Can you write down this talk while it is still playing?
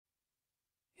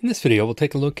In this video, we'll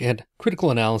take a look at critical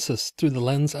analysis through the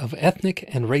lens of ethnic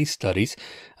and race studies,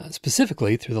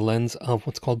 specifically through the lens of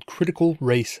what's called critical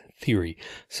race theory.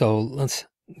 So let's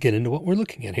get into what we're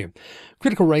looking at here.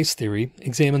 Critical race theory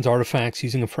examines artifacts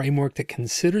using a framework that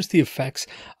considers the effects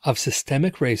of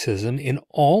systemic racism in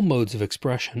all modes of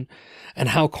expression and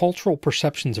how cultural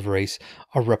perceptions of race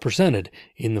are represented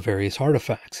in the various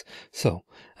artifacts. So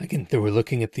again, they were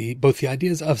looking at both the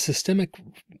ideas of systemic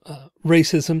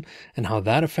racism and how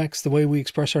that affects the way we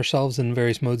express ourselves in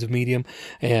various modes of medium,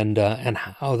 and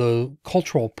how the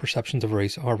cultural perceptions of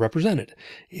race are represented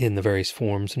in the various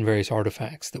forms and various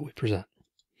artifacts that we present.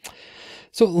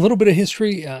 So a little bit of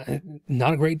history,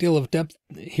 not a great deal of depth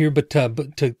here, but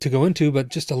to go into, but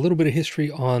just a little bit of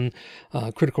history on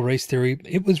critical race theory.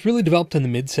 It was really developed in the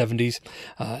mid-70s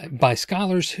by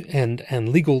scholars and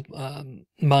legal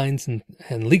minds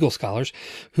and legal scholars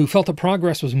who felt that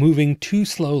progress was moving too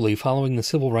slowly following the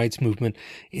civil rights movement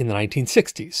in the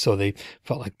 1960s. So they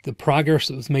felt like the progress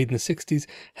that was made in the 60s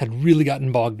had really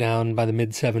gotten bogged down by the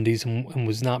mid-70s and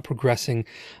was not progressing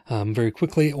very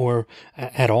quickly or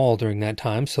at all during that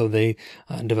time. So they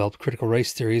developed critical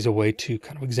race theory as a way to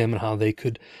kind of examine how they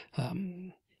could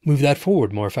move that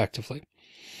forward more effectively.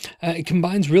 It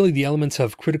combines really the elements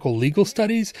of critical legal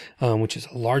studies, which is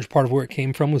a large part of where it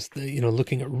came from, was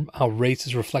looking at how race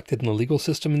is reflected in the legal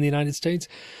system in the United States.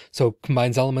 So it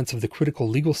combines elements of the critical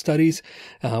legal studies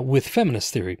with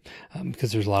feminist theory,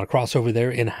 because there's a lot of crossover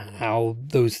there in how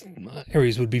those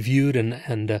areas would be viewed.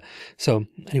 So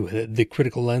anyway, the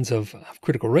critical lens of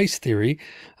critical race theory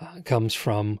comes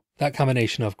from that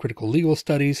combination of critical legal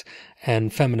studies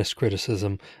and feminist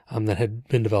criticism that had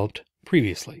been developed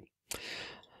previously.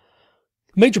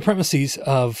 Major premises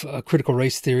of critical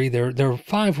race theory. There are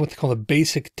five what they call the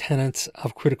basic tenets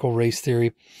of critical race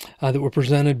theory that were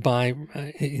presented by,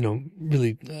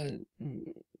 really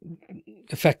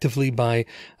effectively by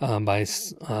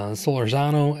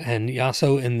Solorzano and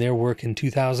Yasso in their work in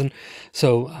 2000.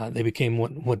 So they became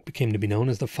what became to be known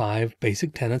as the five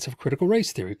basic tenets of critical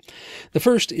race theory. The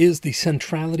first is the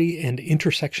centrality and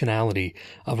intersectionality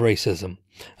of racism.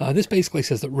 This basically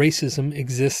says that racism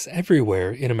exists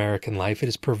everywhere in American life. It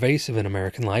is pervasive in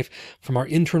American life, from our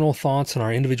internal thoughts and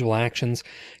our individual actions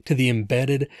to the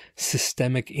embedded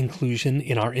systemic inclusion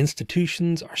in our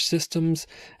institutions, our systems,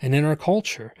 and in our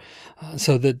culture.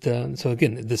 So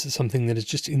again, this is something that is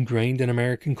just ingrained in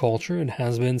American culture and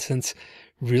has been since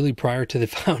really prior to the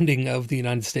founding of the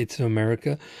United States of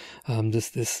America.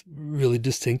 This really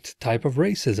distinct type of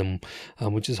racism,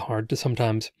 which is hard to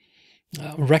sometimes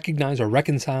recognize or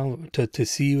reconcile to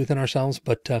see within ourselves,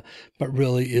 but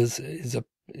really is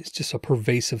just a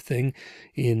pervasive thing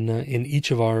in each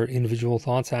of our individual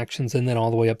thoughts, actions, and then all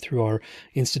the way up through our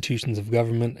institutions of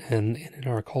government and in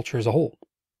our culture as a whole.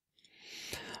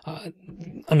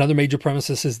 Another major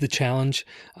premises is the challenge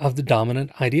of the dominant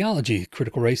ideology.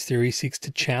 Critical race theory seeks to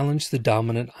challenge the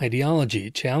dominant ideology.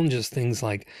 It challenges things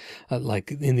like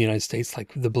in the United States,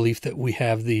 like the belief that we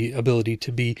have the ability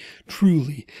to be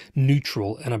truly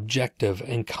neutral and objective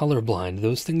and colorblind.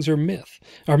 Those things are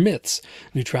myths.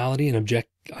 Neutrality and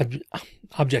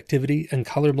objectivity and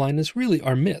colorblindness really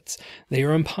are myths. They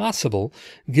are impossible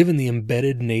given the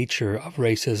embedded nature of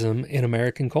racism in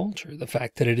American culture. The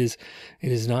fact that it is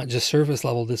not just surface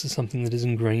level. This is something that is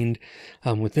ingrained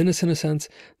within us in a sense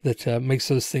that makes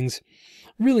those things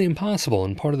really impossible.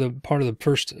 And part of the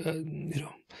first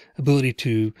ability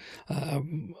to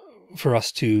for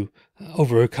us to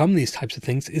overcome these types of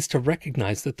things is to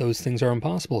recognize that those things are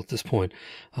impossible at this point,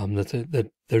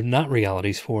 that they're not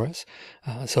realities for us.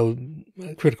 So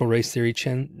critical race theory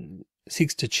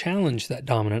seeks to challenge that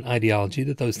dominant ideology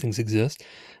that those things exist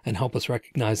and help us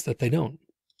recognize that they don't.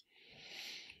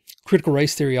 Critical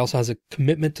race theory also has a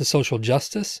commitment to social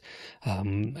justice,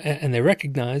 and they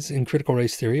recognize in critical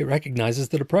race theory, it recognizes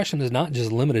that oppression is not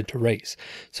just limited to race.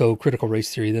 So critical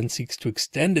race theory then seeks to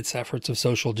extend its efforts of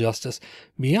social justice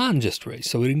beyond just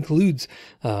race. So it includes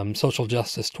social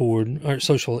injustice toward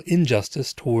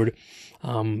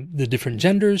the different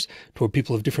genders, toward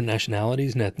people of different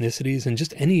nationalities and ethnicities, and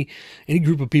just any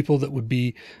group of people that would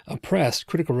be oppressed.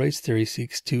 Critical race theory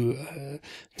seeks to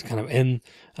kind of end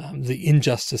the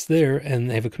injustice there, and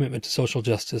they have a commitment to social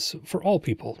justice for all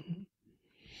people.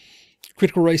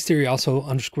 Critical race theory also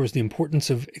underscores the importance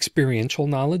of experiential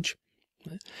knowledge.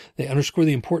 They underscore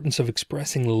the importance of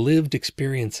expressing lived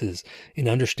experiences in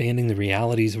understanding the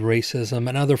realities of racism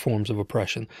and other forms of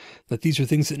oppression, that these are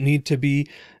things that need to be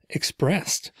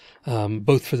expressed,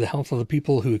 both for the health of the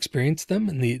people who experience them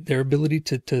and their ability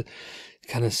to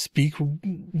kind of speak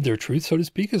their truth, so to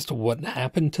speak, as to what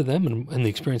happened to them and the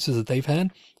experiences that they've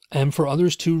had, and for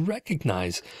others to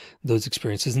recognize those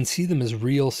experiences and see them as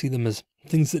real, see them as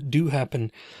things that do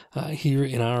happen here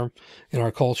in our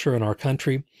culture, in our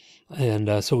country.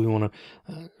 And so we want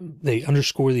to, they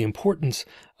underscore the importance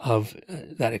of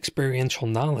that experiential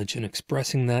knowledge and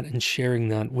expressing that and sharing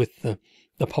that with the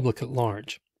public at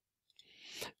large.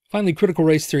 Finally, critical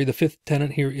race theory, the fifth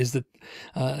tenet here is that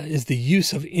is the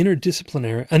use of an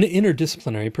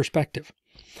interdisciplinary perspective.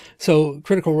 So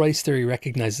critical race theory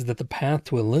recognizes that the path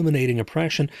to eliminating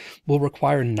oppression will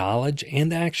require knowledge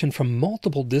and action from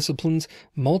multiple disciplines,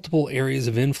 multiple areas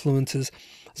of influences.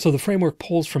 So the framework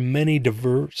pulls from many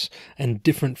diverse and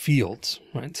different fields,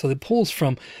 right? So it pulls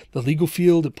from the legal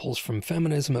field, it pulls from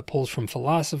feminism, it pulls from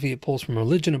philosophy, it pulls from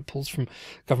religion, it pulls from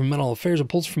governmental affairs, it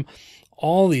pulls from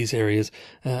all these areas,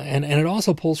 and it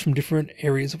also pulls from different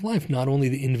areas of life, not only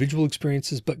the individual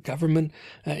experiences, but government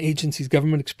agencies,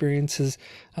 government experiences,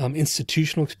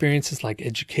 institutional experiences like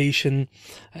education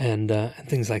and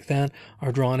things like that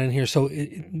are drawn in here. So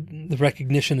the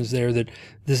recognition is there that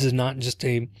this is not just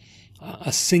a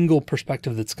single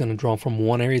perspective that's going to draw from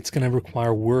one area. It's going to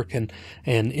require work and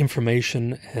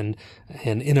information and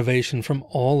innovation from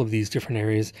all of these different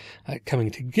areas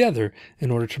coming together in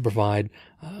order to provide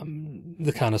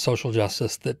the kind of social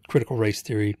justice that critical race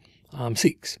theory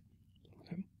seeks.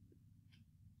 Okay.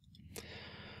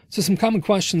 So some common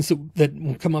questions that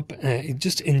will come up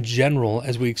just in general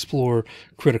as we explore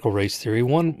critical race theory.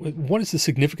 One, what is the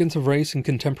significance of race in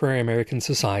contemporary American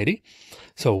society?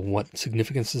 So what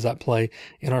significance does that play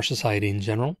in our society in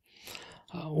general?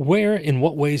 Where, in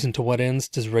what ways, and to what ends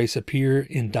does race appear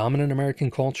in dominant American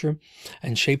culture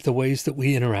and shape the ways that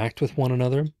we interact with one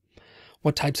another?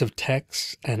 What types of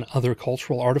texts and other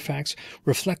cultural artifacts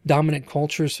reflect dominant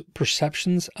culture's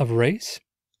perceptions of race?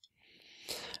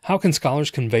 How can scholars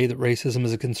convey that racism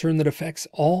is a concern that affects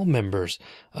all members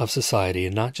of society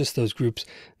and not just those groups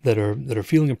that are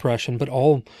feeling oppression, but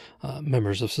all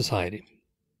members of society?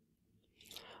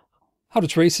 How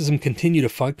does racism continue to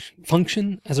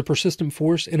function as a persistent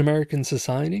force in American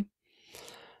society?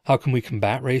 How can we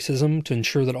combat racism to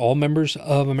ensure that all members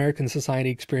of American society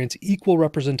experience equal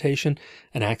representation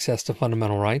and access to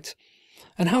fundamental rights?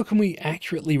 And how can we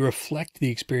accurately reflect the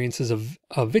experiences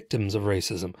of victims of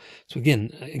racism? So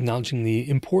again, acknowledging the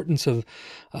importance of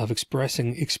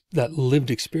expressing that lived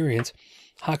experience,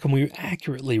 how can we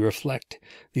accurately reflect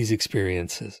these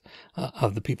experiences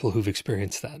of the people who've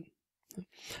experienced that?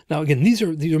 Now, again, these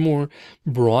are more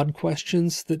broad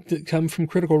questions that come from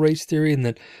critical race theory, and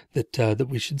that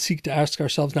we should seek to ask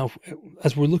ourselves. Now,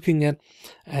 as we're looking at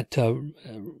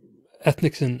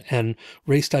ethnics and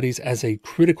race studies as a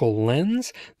critical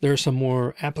lens, there are some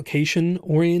more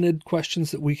application-oriented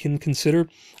questions that we can consider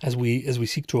as we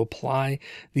seek to apply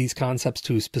these concepts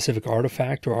to a specific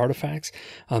artifact or artifacts.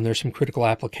 There's some critical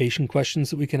application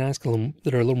questions that we can ask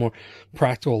that are a little more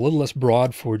practical, a little less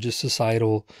broad for just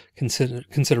societal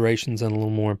considerations, and a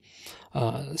little more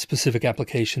specific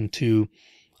application to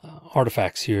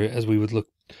artifacts here as we would look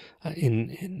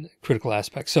in critical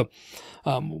aspects. So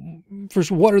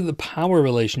first, what are the power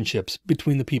relationships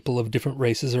between the people of different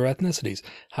races or ethnicities?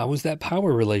 How is that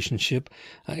power relationship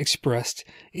expressed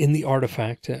in the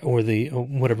artifact or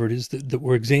whatever it is that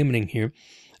we're examining here?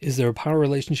 Is there a power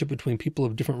relationship between people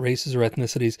of different races or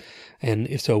ethnicities? And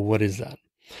if so, what is that?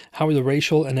 How are the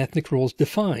racial and ethnic roles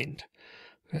defined?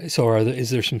 So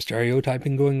is there some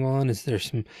stereotyping going on? Is there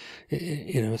some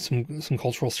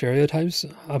cultural stereotypes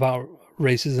about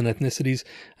races and ethnicities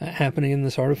happening in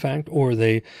this artifact? Or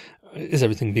is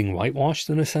everything being whitewashed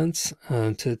in a sense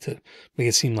to make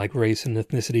it seem like race and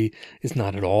ethnicity is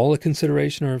not at all a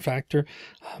consideration or a factor?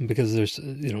 Because there's,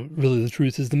 really the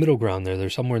truth is the middle ground there. They're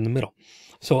somewhere in the middle.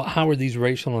 So how are these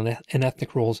racial and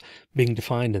ethnic roles being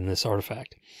defined in this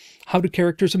artifact? How do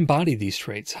characters embody these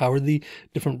traits? How are the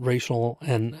different racial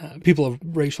and people of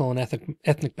racial and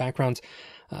ethnic backgrounds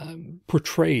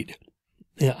portrayed?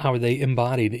 How are they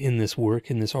embodied in this work,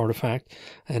 in this artifact,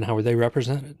 and how are they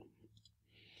represented?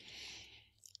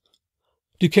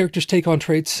 Do characters take on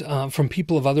traits from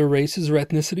people of other races or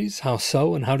ethnicities? How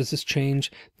so? And how does this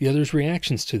change the others'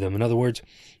 reactions to them? In other words,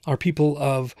 are people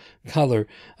of color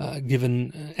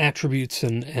given attributes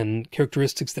and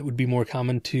characteristics that would be more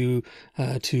common to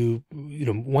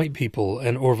white people,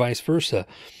 or vice versa?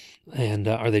 And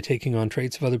are they taking on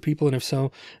traits of other people? And if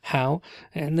so, how?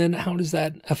 And then how does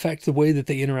that affect the way that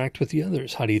they interact with the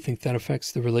others? How do you think that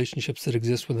affects the relationships that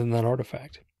exist within that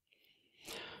artifact?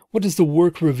 What does the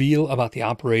work reveal about the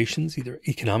operations, either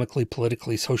economically,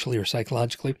 politically, socially, or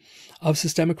psychologically, of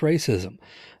systemic racism?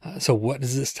 So what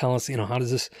does this tell us? How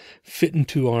does this fit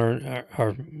into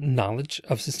our knowledge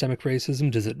of systemic racism?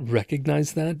 Does it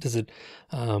recognize that? Does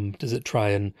it try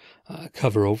and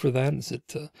cover over that? Does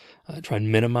it try and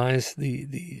minimize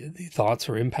the thoughts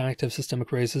or impact of systemic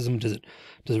racism? Does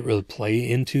it really play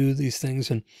into these things?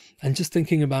 And just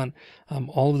thinking about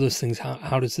all of those things,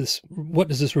 what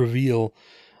does this reveal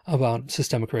about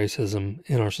systemic racism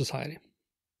in our society?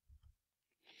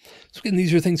 So again,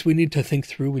 these are things we need to think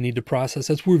through. We need to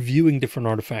process as we're viewing different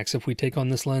artifacts. If we take on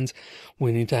this lens,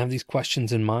 we need to have these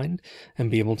questions in mind and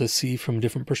be able to see from a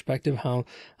different perspective how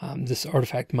this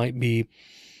artifact might be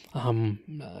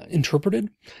interpreted,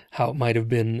 how it might have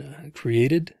been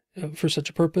created for such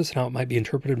a purpose, and how it might be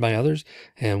interpreted by others,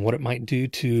 and what it might do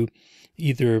to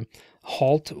either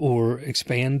halt or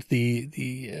expand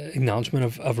the acknowledgement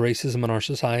of racism in our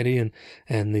society,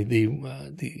 and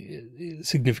the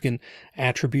significant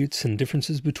attributes and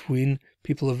differences between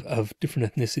people of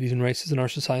different ethnicities and races in our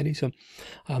society. So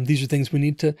these are things we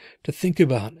need to think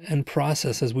about and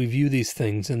process as we view these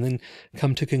things, and then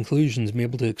come to conclusions, be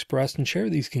able to express and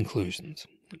share these conclusions.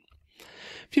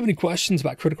 If you have any questions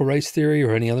about critical race theory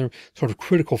or any other sort of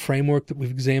critical framework that we've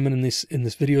examined in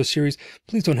this video series,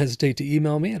 please don't hesitate to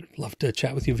email me. I'd love to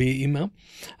chat with you via email.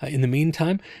 In the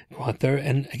meantime, go out there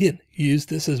and, again, use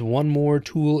this as one more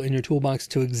tool in your toolbox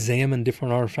to examine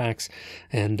different artifacts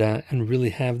and really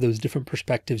have those different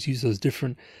perspectives, use those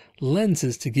different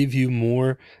lenses to give you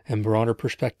more and broader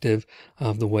perspective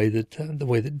of the way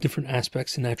that different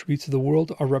aspects and attributes of the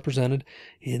world are represented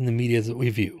in the media that we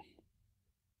view.